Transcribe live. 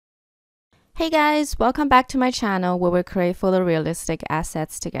Hey guys, welcome back to my channel where we create photorealistic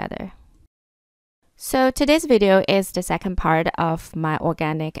assets together. So today's video is the second part of my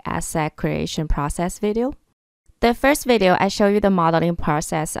organic asset creation process video. The first video, I show you the modeling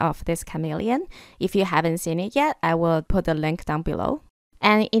process of this chameleon. If you haven't seen it yet, I will put the link down below.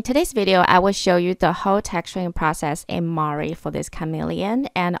 And in today's video, I will show you the whole texturing process in Mari for this chameleon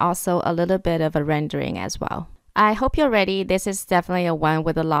and also a little bit of a rendering as well. I hope you're ready. This is definitely a one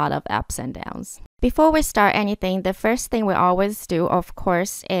with a lot of ups and downs. Before we start anything, the first thing we always do, of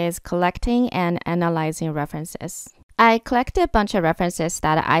course, is collecting and analyzing references. I collected a bunch of references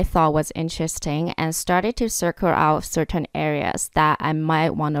that I thought was interesting and started to circle out certain areas that I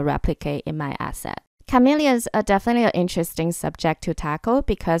might want to replicate in my asset. Chameleons are definitely an interesting subject to tackle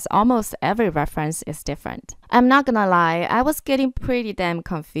because almost every reference is different. I'm not gonna lie, I was getting pretty damn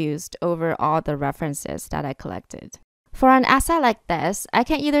confused over all the references that I collected. For an asset like this, I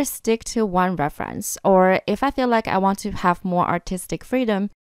can either stick to one reference, or if I feel like I want to have more artistic freedom,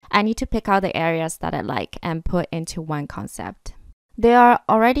 I need to pick out the areas that I like and put into one concept. There are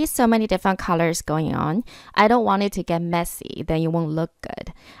already so many different colors going on. I don't want it to get messy, then it won't look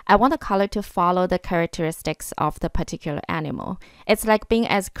good. I want the color to follow the characteristics of the particular animal. It's like being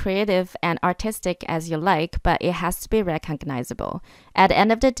as creative and artistic as you like, but it has to be recognizable. At the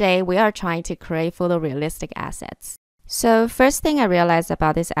end of the day, we are trying to create photorealistic assets. So first thing I realized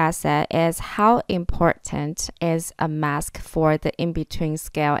about this asset is how important is a mask for the in-between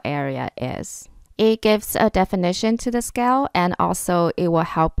scale area is. It gives a definition to the scale and also it will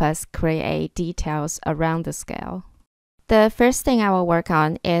help us create details around the scale. The first thing I will work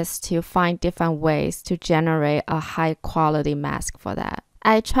on is to find different ways to generate a high quality mask for that.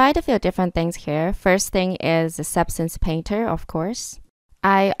 I tried a few different things here. First thing is the substance painter, of course.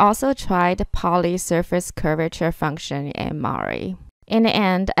 I also tried poly surface curvature function in Mari. In the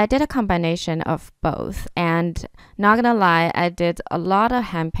end, I did a combination of both, and not gonna lie, I did a lot of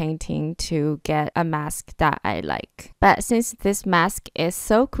hand painting to get a mask that I like. But since this mask is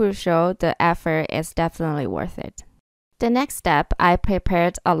so crucial, the effort is definitely worth it. The next step, I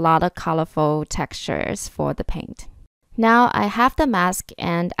prepared a lot of colorful textures for the paint. Now I have the mask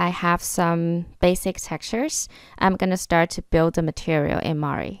and I have some basic textures. I'm gonna start to build the material in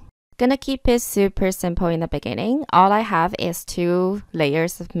Mari. Gonna keep it super simple in the beginning. All I have is two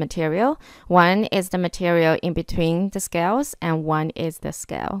layers of material. One is the material in between the scales and one is the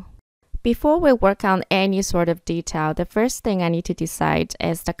scale. Before we work on any sort of detail, the first thing I need to decide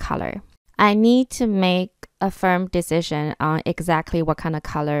is the color. I need to make a firm decision on exactly what kind of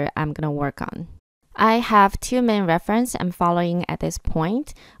color I'm gonna work on. I have two main references I'm following at this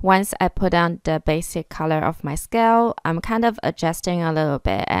point. Once I put on the basic color of my scale, I'm kind of adjusting a little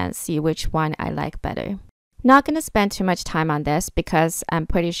bit and see which one I like better. Not gonna spend too much time on this because I'm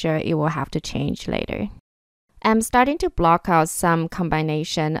pretty sure it will have to change later. I'm starting to block out some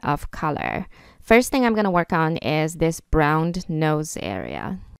combination of color. First thing I'm gonna work on is this browned nose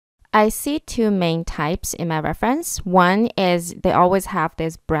area. I see two main types in my reference. One is they always have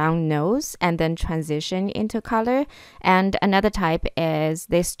this brown nose and then transition into color. And another type is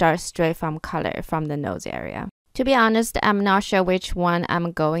they start straight from color from the nose area. To be honest, I'm not sure which one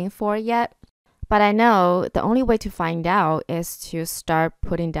I'm going for yet. But I know the only way to find out is to start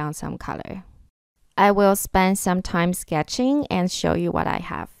putting down some color. I will spend some time sketching and show you what I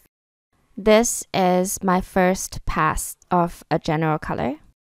have. This is my first pass of a general color.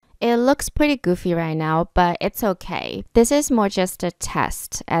 It looks pretty goofy right now, but it's okay. This is more just a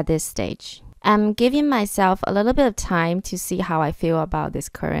test at this stage. I'm giving myself a little bit of time to see how I feel about this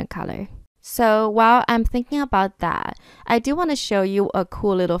current color. So while I'm thinking about that, I do want to show you a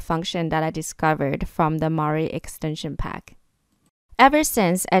cool little function that I discovered from the Mari extension pack. Ever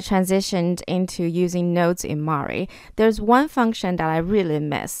since I transitioned into using nodes in Mari, there's one function that I really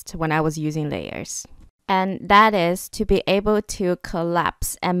missed when I was using layers. And that is to be able to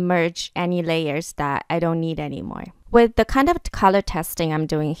collapse and merge any layers that I don't need anymore. With the kind of color testing I'm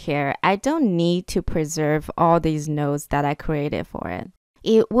doing here, I don't need to preserve all these nodes that I created for it.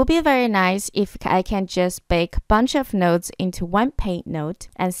 It would be very nice if I can just bake a bunch of nodes into one paint node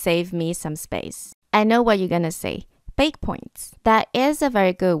and save me some space. I know what you're gonna say, bake points. That is a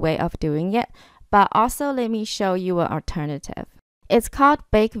very good way of doing it, but also let me show you an alternative. It's called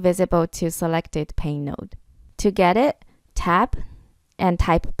Bake Visible to Selected Paint Node. To get it, tap and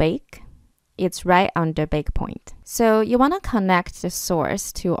type Bake. It's right under Bake Point. So you want to connect the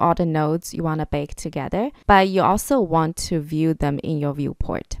source to all the nodes you want to bake together, but you also want to view them in your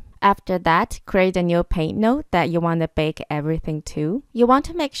viewport. After that, create a new paint node that you want to bake everything to. You want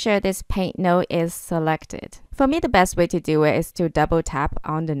to make sure this paint node is selected. For me, the best way to do it is to double tap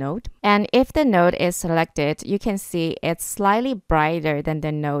on the node. And if the node is selected, you can see it's slightly brighter than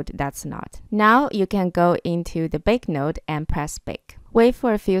the node that's not. Now you can go into the bake node and press bake. Wait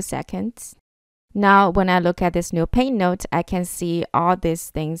for a few seconds. Now, when I look at this new paint node, I can see all these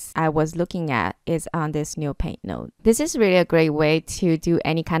things I was looking at is on this new paint node. This is really a great way to do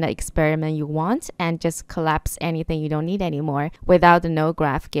any kind of experiment you want and just collapse anything you don't need anymore without the node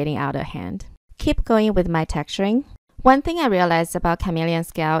graph getting out of hand. Keep going with my texturing. One thing I realized about chameleon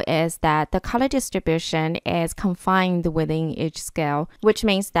scale is that the color distribution is confined within each scale, which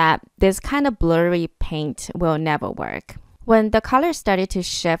means that this kind of blurry paint will never work. When the color started to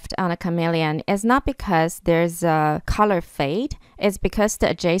shift on a chameleon, it's not because there's a color fade, it's because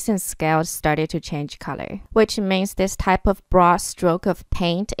the adjacent scale started to change color, which means this type of broad stroke of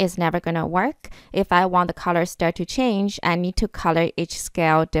paint is never going to work. If I want the color start to change, I need to color each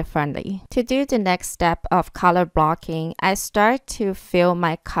scale differently. To do the next step of color blocking, I start to fill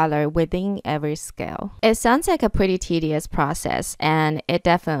my color within every scale. It sounds like a pretty tedious process, and it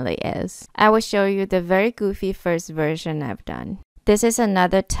definitely is. I will show you the very goofy first version I've done. This is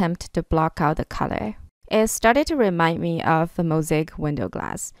another attempt to block out the color. It started to remind me of a mosaic window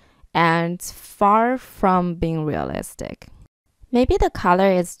glass, and far from being realistic. Maybe the color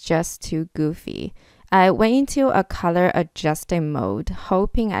is just too goofy. I went into a color adjusting mode,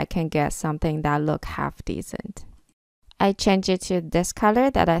 hoping I can get something that looked half decent. I changed it to this color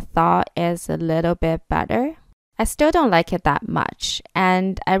that I thought is a little bit better. I still don't like it that much,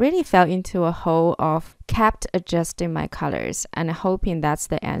 and I really fell into a hole of kept adjusting my colors and hoping that's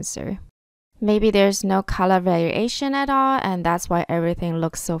the answer. Maybe there's no color variation at all, and that's why everything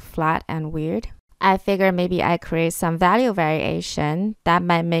looks so flat and weird. I figure maybe I create some value variation that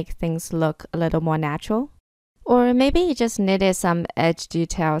might make things look a little more natural. Or maybe it just needed some edge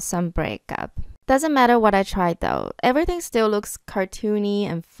detail, some breakup. Doesn't matter what I tried though, everything still looks cartoony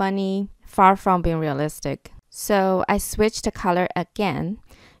and funny, far from being realistic. So I switched the color again.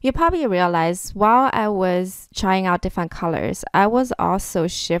 You probably realize while I was trying out different colors, I was also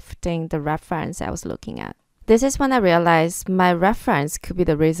shifting the reference I was looking at. This is when I realized my reference could be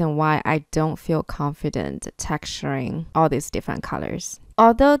the reason why I don't feel confident texturing all these different colors.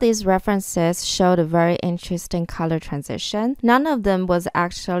 Although these references showed a very interesting color transition, none of them was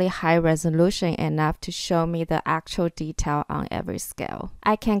actually high resolution enough to show me the actual detail on every scale.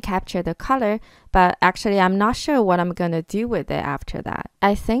 I can capture the color, but actually I'm not sure what I'm gonna do with it after that.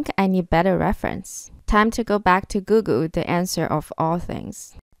 I think I need better reference. Time to go back to Google, the answer of all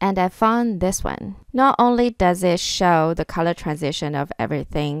things. And I found this one. Not only does it show the color transition of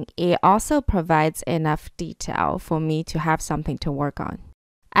everything, it also provides enough detail for me to have something to work on.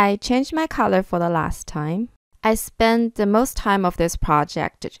 I changed my color for the last time. I spent the most time of this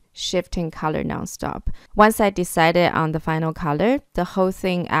project shifting color nonstop. Once I decided on the final color, the whole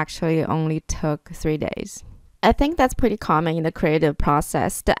thing actually only took 3 days. I think that's pretty common in the creative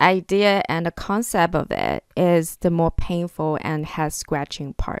process. The idea and the concept of it is the more painful and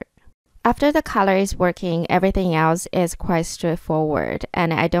head-scratching part. After the color is working, everything else is quite straightforward,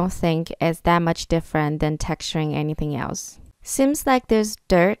 and I don't think it's that much different than texturing anything else. Seems like there's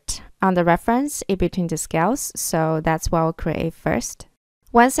dirt on the reference in between the scales, so that's what I'll create first.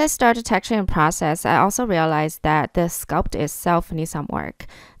 Once I started the texturing process, I also realized that the sculpt itself needs some work.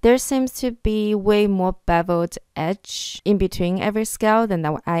 There seems to be way more beveled edge in between every scale than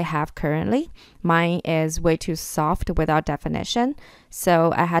what I have currently. Mine is way too soft without definition,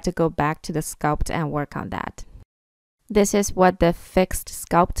 so I had to go back to the sculpt and work on that. This is what the fixed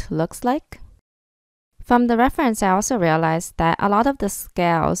sculpt looks like. From the reference, I also realized that a lot of the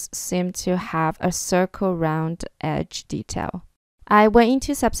scales seem to have a circle round edge detail. I went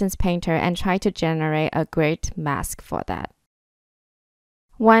into Substance Painter and tried to generate a great mask for that.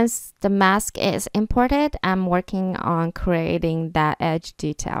 Once the mask is imported, I'm working on creating that edge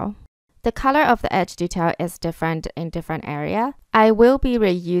detail. The color of the edge detail is different in different areas. I will be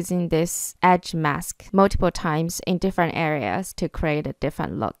reusing this edge mask multiple times in different areas to create a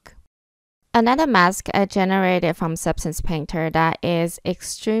different look. Another mask I generated from Substance Painter that is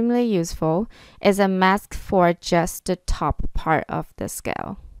extremely useful is a mask for just the top part of the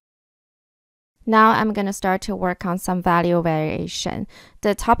scale. Now I'm going to start to work on some value variation.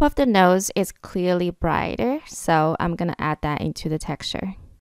 The top of the nose is clearly brighter, so I'm going to add that into the texture.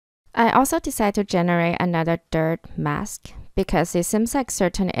 I also decided to generate another dirt mask because it seems like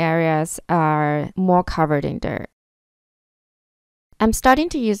certain areas are more covered in dirt. I'm starting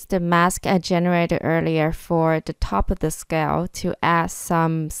to use the mask I generated earlier for the top of the scale to add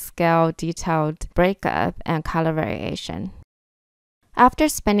some scale detailed breakup and color variation. After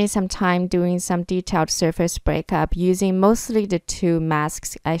spending some time doing some detailed surface breakup using mostly the two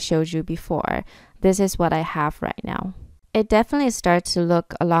masks I showed you before, this is what I have right now. It definitely starts to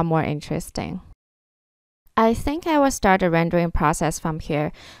look a lot more interesting. I think I will start the rendering process from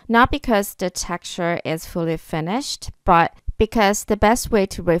here, not because the texture is fully finished, but because the best way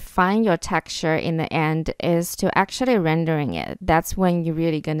to refine your texture in the end is to actually rendering it. That's when you're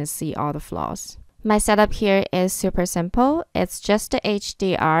really gonna see all the flaws. My setup here is super simple. It's just a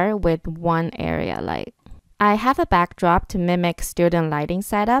HDR with one area light. I have a backdrop to mimic student lighting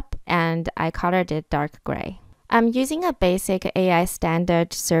setup, and I colored it dark gray. I'm using a basic AI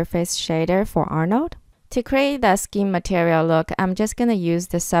standard surface shader for Arnold. To create the scheme material look, I'm just gonna use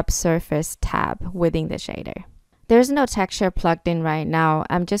the subsurface tab within the shader. There's no texture plugged in right now.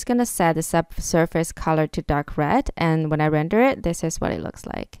 I'm just gonna set the subsurface color to dark red, and when I render it, this is what it looks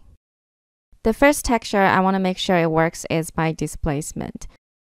like. The first texture I wanna make sure it works is my displacement.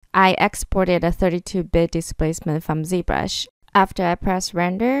 I exported a 32-bit displacement from ZBrush. After I press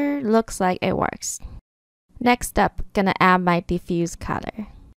render, looks like it works. Next up, gonna add my diffuse color.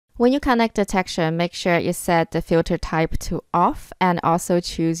 When you connect the texture, make sure you set the filter type to off and also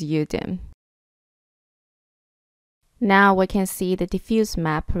choose UDIM. Now we can see the diffuse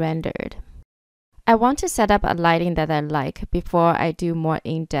map rendered. I want to set up a lighting that I like before I do more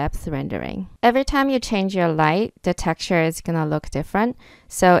in-depth rendering. Every time you change your light, the texture is gonna look different,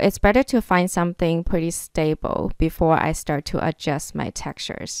 so it's better to find something pretty stable before I start to adjust my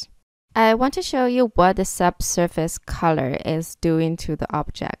textures. I want to show you what the subsurface color is doing to the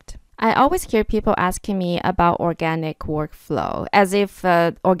object. I always hear people asking me about organic workflow, as if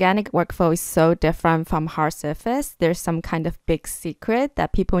organic workflow is so different from hard surface. There's some kind of big secret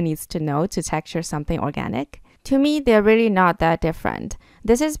that people need to know to texture something organic. To me, they're really not that different.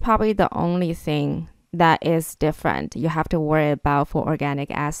 This is probably the only thing that is different you have to worry about for organic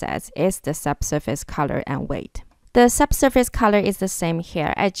assets is the subsurface color and weight. The subsurface color is the same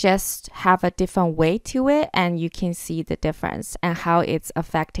here. I just have a different weight to it, and you can see the difference and how it's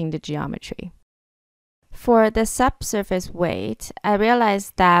affecting the geometry. For the subsurface weight, I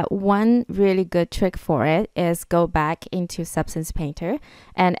realized that one really good trick for it is go back into Substance Painter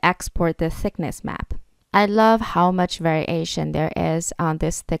and export the thickness map. I love how much variation there is on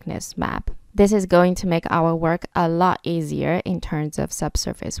this thickness map. This is going to make our work a lot easier in terms of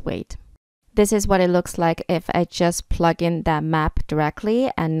subsurface weight. This is what it looks like if I just plug in that map directly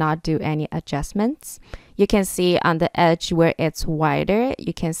and not do any adjustments. You can see on the edge where it's wider,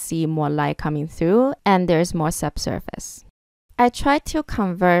 you can see more light coming through and there's more subsurface. I tried to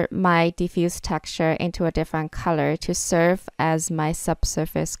convert my diffuse texture into a different color to serve as my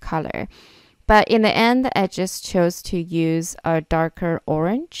subsurface color. But in the end, I just chose to use a darker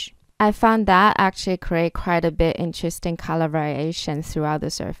orange. I found that actually create quite a bit interesting color variation throughout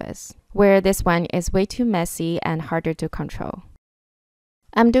the surface, where this one is way too messy and harder to control.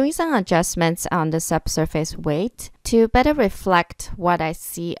 I'm doing some adjustments on the subsurface weight to better reflect what I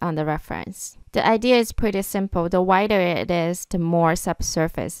see on the reference. The idea is pretty simple. The wider it is, the more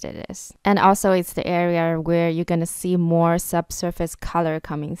subsurface it is. And also it's the area where you're gonna see more subsurface color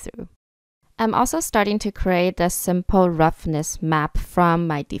coming through. I'm also starting to create a simple roughness map from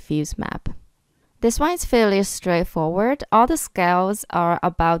my diffuse map. This one is fairly straightforward. All the scales are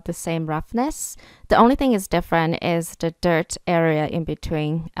about the same roughness. The only thing is different is the dirt area in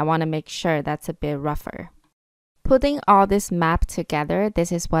between. I want to make sure that's a bit rougher. Putting all this map together,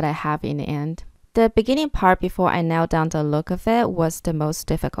 this is what I have in the end. The beginning part before I nailed down the look of it was the most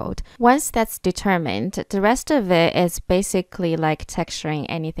difficult. Once that's determined, the rest of it is basically like texturing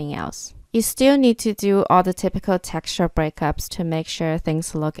anything else. You still need to do all the typical texture breakups to make sure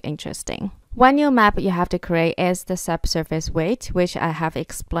things look interesting. One new map you have to create is the subsurface weight, which I have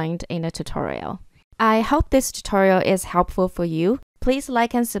explained in a tutorial. I hope this tutorial is helpful for you. Please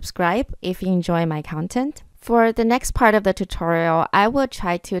like and subscribe if you enjoy my content. For the next part of the tutorial, I will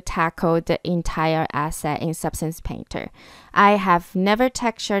try to tackle the entire asset in Substance Painter. I have never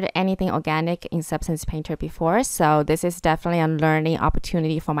textured anything organic in Substance Painter before, so this is definitely a learning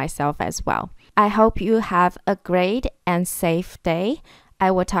opportunity for myself as well. I hope you have a great and safe day.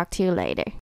 I will talk to you later.